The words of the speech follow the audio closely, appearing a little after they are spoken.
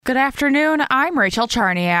Good afternoon, I'm Rachel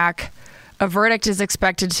Charniak. A verdict is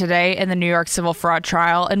expected today in the New York civil fraud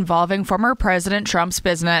trial involving former President Trump's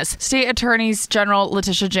business. State Attorney General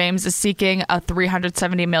Letitia James is seeking a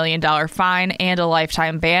 $370 million fine and a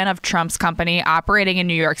lifetime ban of Trump's company operating in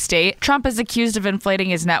New York State. Trump is accused of inflating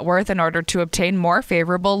his net worth in order to obtain more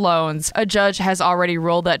favorable loans. A judge has already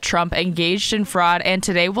ruled that Trump engaged in fraud and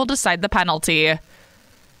today will decide the penalty.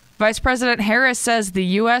 Vice President Harris says the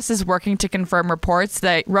U.S. is working to confirm reports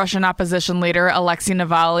that Russian opposition leader Alexei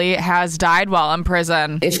Navalny has died while in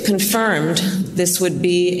prison. If confirmed, this would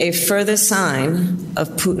be a further sign of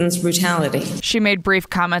Putin's brutality. She made brief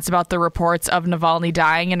comments about the reports of Navalny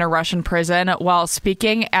dying in a Russian prison while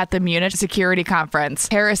speaking at the Munich Security Conference.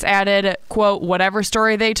 Harris added, quote, "Whatever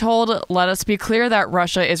story they told, let us be clear that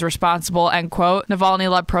Russia is responsible," end quote. Navalny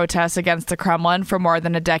led protests against the Kremlin for more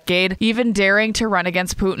than a decade, even daring to run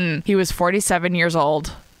against Putin. He was 47 years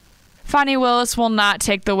old. Fani Willis will not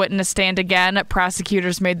take the witness stand again.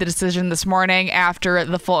 Prosecutors made the decision this morning after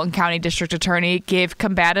the Fulton County District Attorney gave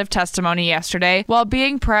combative testimony yesterday while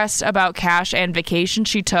being pressed about cash and vacation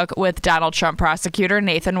she took with Donald Trump prosecutor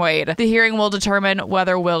Nathan Wade. The hearing will determine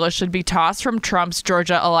whether Willis should be tossed from Trump's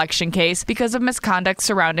Georgia election case because of misconduct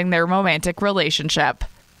surrounding their romantic relationship.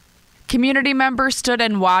 Community members stood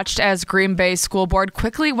and watched as Green Bay School Board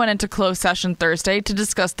quickly went into closed session Thursday to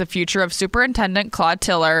discuss the future of Superintendent Claude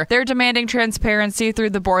Tiller. They're demanding transparency through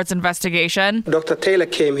the board's investigation. Dr. Taylor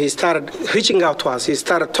came, he started reaching out to us, he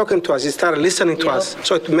started talking to us, he started listening to us,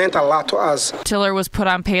 so it meant a lot to us. Tiller was put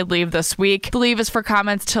on paid leave this week. The leave is for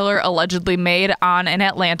comments Tiller allegedly made on an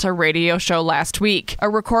Atlanta radio show last week. A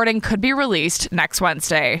recording could be released next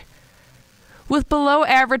Wednesday. With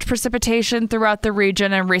below-average precipitation throughout the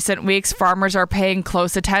region in recent weeks, farmers are paying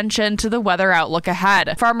close attention to the weather outlook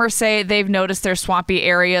ahead. Farmers say they've noticed their swampy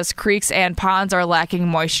areas, creeks, and ponds are lacking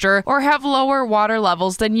moisture or have lower water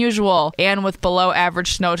levels than usual. And with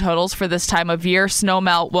below-average snow totals for this time of year,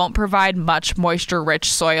 snowmelt won't provide much moisture-rich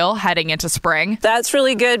soil heading into spring. That's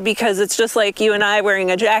really good because it's just like you and I wearing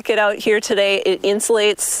a jacket out here today. It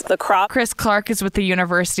insulates the crop. Chris Clark is with the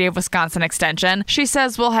University of Wisconsin Extension. She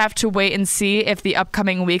says we'll have to wait and see if the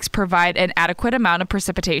upcoming weeks provide an adequate amount of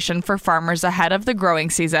precipitation for farmers ahead of the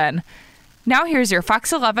growing season. Now here's your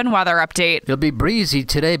Fox 11 weather update. It'll be breezy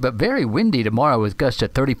today, but very windy tomorrow with gusts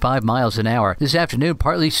at 35 miles an hour. This afternoon,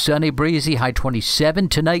 partly sunny, breezy, high 27.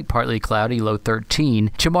 Tonight, partly cloudy, low 13.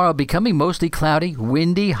 Tomorrow, becoming mostly cloudy,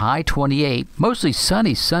 windy, high 28. Mostly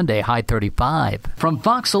sunny Sunday, high 35. From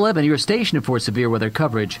Fox 11, your station for severe weather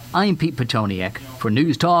coverage, I'm Pete Petoniak. For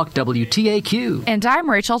News Talk WTAQ. And I'm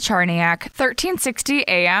Rachel Charniak, 1360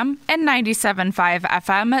 AM and 97.5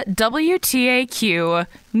 FM WTAQ.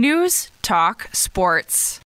 News Talk Sports.